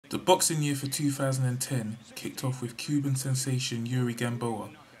The boxing year for 2010 kicked off with Cuban sensation Yuriorkis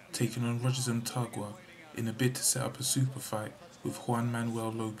Gamboa taking on Rogers Mtagwa in a bid to set up a super fight with Juan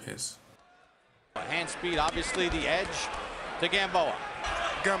Manuel Lopez. Hand speed, obviously the edge to Gamboa.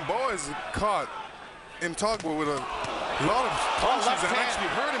 Gamboa is caught Mtagwa with a lot of punches and actually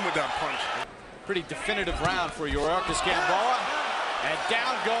hurt him with that punch. Pretty definitive round for Yuriorkis Gamboa, and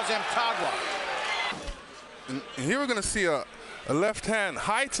down goes Mtagwa. And here we're going to see a left hand,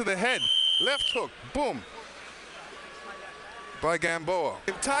 high to the head, left hook, boom, by Gamboa.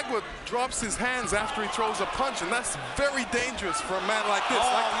 Mtagwa drops his hands after he throws a punch, and that's very dangerous for a man like this.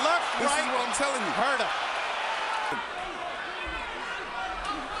 This is what I'm telling you. Hurt him.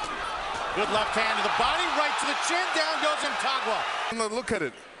 Good left hand to the body, right to the chin, down goes Mtagwa. Look at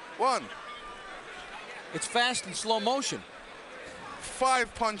it. One. It's fast in slow motion.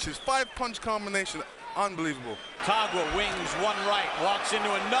 5 punches, 5-punch combination. Unbelievable. Mtagwa wings one right, walks into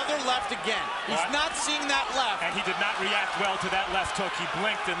another left again. He's not seeing that left. And he did not react well to that left hook. He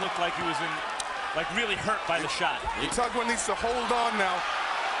blinked and looked like he was really hurt by the shot. Mtagwa needs to hold on now.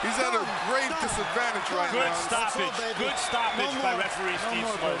 He's at a great disadvantage right now. Good stoppage by referee Steve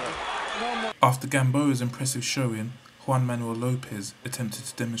Luevano. After Gamboa's impressive showing, Juan Manuel Lopez attempted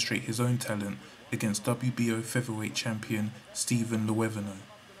to demonstrate his own talent against WBO featherweight champion Steven Luevano.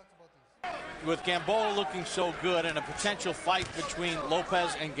 With Gamboa looking so good and a potential fight between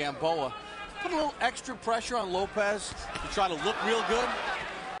Lopez and Gamboa, put a little extra pressure on Lopez to try to look real good.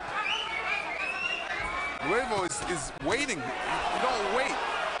 Luevano is waiting. You don't wait.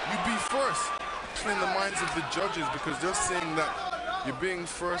 You be first. In the minds of the judges, because they're seeing that you're being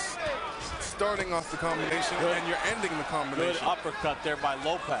first, starting off the combination, and you're ending the combination. Good uppercut there by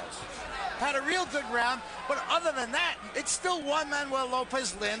Lopez. Had a real good round, but other than that, it's still Juan Manuel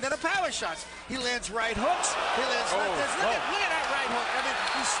Lopez landing a power shots. He lands right hooks, he lands left hands. Look at that right hook. I mean,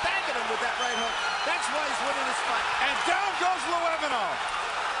 he staggered him with that right hook. That's why he's winning this fight. And down goes Luevano.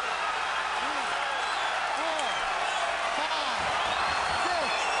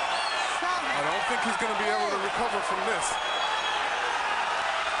 I don't think he's going to be able to recover from this.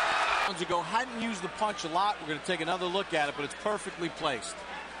 Rounds ago, hadn't used the punch a lot. We're going to take another look at it, but it's perfectly placed.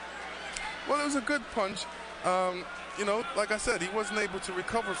 Well, it was a good punch. You know, like I said, he wasn't able to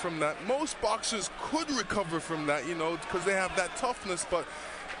recover from that. Most boxers could recover from that, you know, because they have that toughness, but,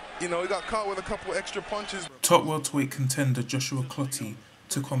 you know, he got caught with a couple extra punches. Top welterweight contender Joshua Clottey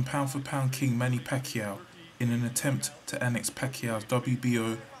took on pound-for-pound king Manny Pacquiao in an attempt to annex Pacquiao's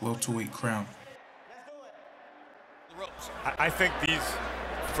WBO welterweight crown. I think these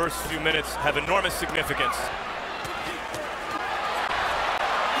first few minutes have enormous significance.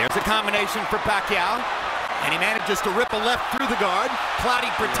 Here's a combination for Pacquiao, and he manages to rip a left through the guard.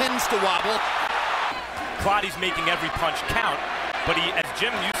 Clottey pretends to wobble. Clottey's making every punch count, but he, as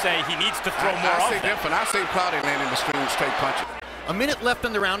Jim, you say, he needs to throw more I of say them. different. I say Clottey landing the string straight punches. A minute left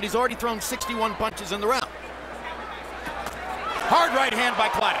in the round. He's already thrown 61 punches in the round. Hard right hand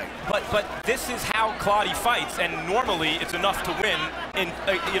by Clottey. But this is how Clottey fights, and normally it's enough to win,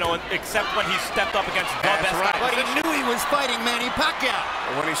 you know, except when he's stepped up against the best. Right. But he knew he was fighting Manny Pacquiao.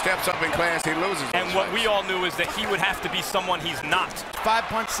 When he steps up in class, he loses. And what we all knew is that he would have to be someone he's not.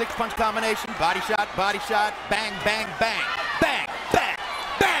 5-punch, 6-punch combination. Body shot, bang, bang, bang. Bang, bang,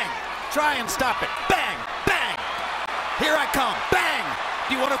 bang. Try and stop it. Bang, bang. Here I come. Bang.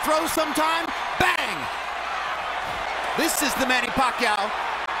 Do you want to throw sometime? Bang. This is the Manny Pacquiao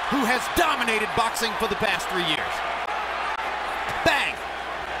who has dominated boxing for the past 3 years. Bang,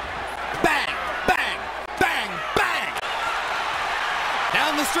 bang, bang, bang, bang.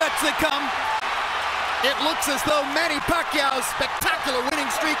 Down the stretch they come. It looks as though Manny Pacquiao's spectacular winning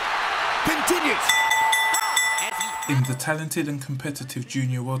streak continues. In the talented and competitive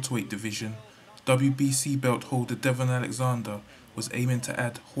junior welterweight division, WBC belt holder Devon Alexander was aiming to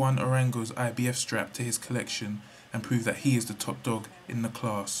add Juan Urango's IBF strap to his collection and prove that he is the top dog in the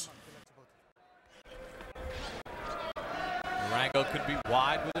class. Urango could be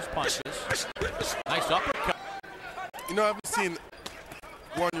wide with his punches. Nice uppercut. You know, I haven't seen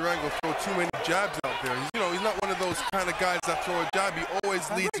Juan Urango throw too many jabs out there. He's not one of those kind of guys that throw a jab. He always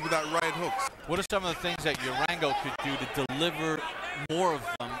leads with that right hook. What are some of the things that Urango could do to deliver more of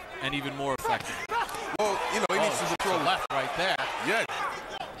them and even more effective? Well, you know, he needs to throw left right there. Yeah.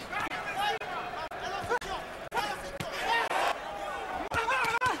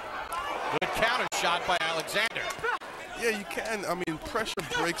 Good counter shot by Alexander. Yeah, you can. I mean, pressure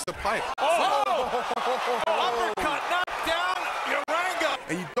breaks the pipe. Uppercut knocked down Urango.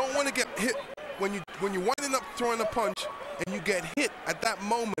 And you don't want to get hit when you're winding up throwing a punch and you get hit at that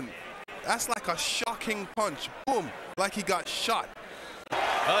moment. That's like a shocking punch. Boom, like he got shot.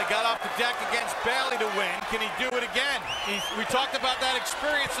 Well, he got off the deck against Bailey to win. Can he do it again? We talked about that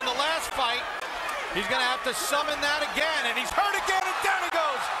experience in the last fight. He's going to have to summon that again, and he's hurt again, and down he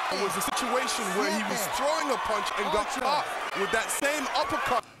goes. It was a situation where he was throwing a punch and got caught with that same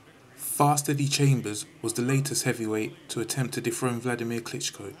uppercut. Fast Eddie Chambers was the latest heavyweight to attempt to dethrone Vladimir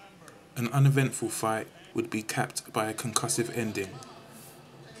Klitschko. An uneventful fight would be capped by a concussive ending.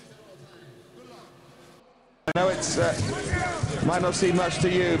 I know it's might not seem much to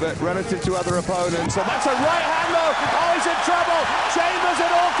you, but relative to other opponents, and that's a right hand though. Oh, he's in trouble. Chambers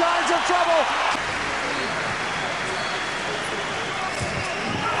in all kinds of trouble.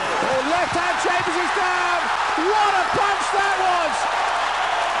 Oh, left hand, Chambers is down. What a punch that was!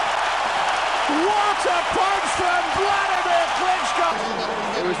 What a punch from Vladimir Klitschko!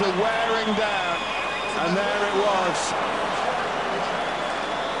 It was the wearing down, and there it was.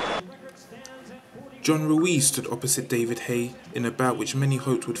 John Ruiz stood opposite David Haye in a bout which many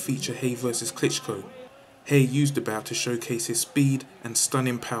hoped would feature Haye versus Klitschko. Haye used the bout to showcase his speed and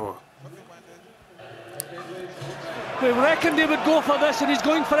stunning power. We reckoned he would go for this, and he's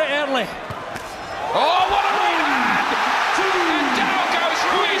going for it early. Oh, what a right hand! And down goes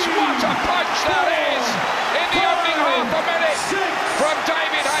Ruiz. What a punch that is! In the opening half a minute from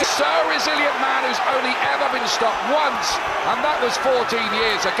David Haye. So resilient man who's only ever been stopped once, and that was 14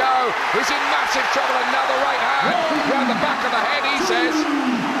 years ago. He's in massive trouble. Another right hand round the back of the head, he says.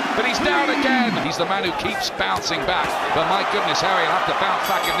 But he's down again. He's the man who keeps bouncing back. But my goodness, Harry will have to bounce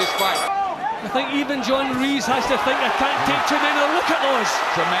back in this fight. I think even John Ruiz has to think, I can't take too many. Look at those.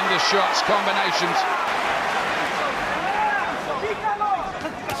 Tremendous shots, combinations.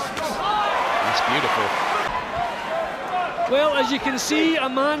 That's beautiful. Well, as you can see, a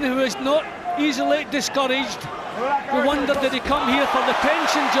man who is not easily discouraged. We wondered, did he come here for the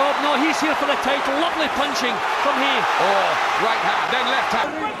pension job? No, he's here for the title. Lovely punching from Haye. Oh, right hand, then left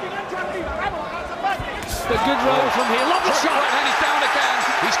hand. The good roll from Haye. Lovely shot. Right hand, he's down again.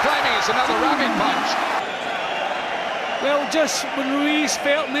 He's claiming it's another rabbit punch. Well, just when Ruiz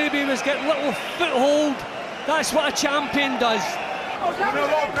felt maybe he was getting a little foothold, that's what a champion does.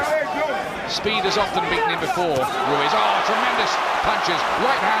 Speed has often beaten him before, Ruiz. Oh, tremendous punches.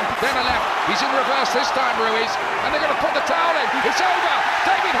 Right hand, then a left. He's in reverse this time, Ruiz. And they're going to put the towel in. It's over.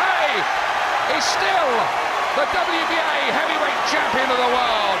 David Haye is still the WBA heavyweight champion of the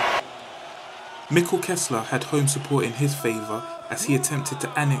world. Mikel Kessler had home support in his favour as he attempted to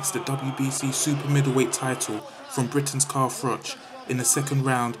annex the WBC super middleweight title from Britain's Carl Froch in the second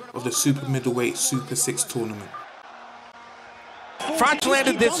round of the super middleweight Super 6 tournament. Froch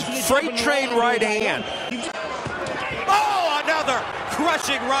landed this freight train right hand. Oh, another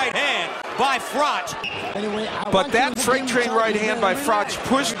crushing right hand by Froch. But that freight train right hand by Froch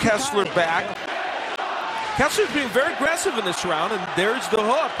pushed Kessler back. Kessler's being very aggressive in this round, and there's the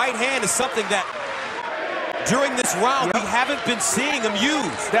hook. Right hand is something that during this round we haven't been seeing him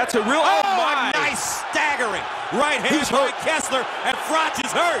use. That's a real a nice staggering right hand by Kessler, and Froch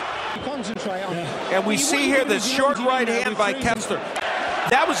is hurt. And we see here the short right hand by Kessler.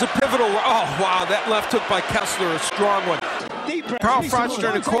 That was a pivotal. Oh, wow, that left hook by Kessler, a strong one. Carl Froch,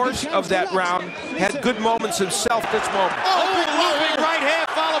 during the course of that round, had good moments himself this moment. Oh, looping right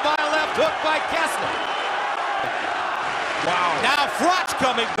hand followed by a left hook by Kessler. Wow. Now Froch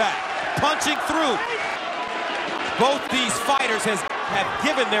coming back, punching through. Both these fighters have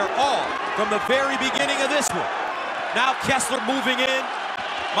given their all from the very beginning of this one. Now Kessler moving in.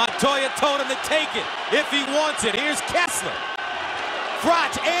 Montoya told him to take it if he wants it. Here's Kessler.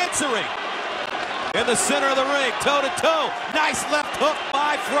 Froch answering. In the center of the ring, toe-to-toe. Nice left hook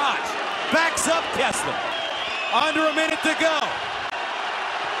by Froch. Backs up Kessler. Under a minute to go.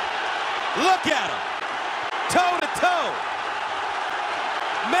 Look at him. Toe-to-toe.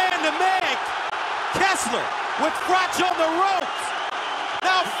 Man-to-man. Kessler with Froch on the ropes.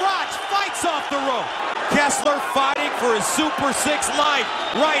 Now Froch fights off the rope. Kessler fighting for his Super 6 life.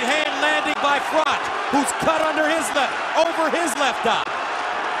 Right hand landing by Froch, who's cut under his left, over his left eye.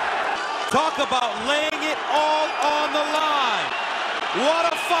 Talk about laying it all on the line.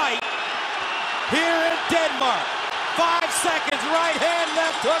 What a fight here in Denmark. 5 seconds, right hand,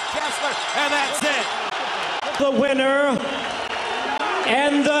 left hook, Kessler, and that's it. The winner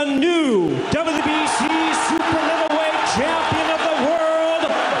and the new WBC Super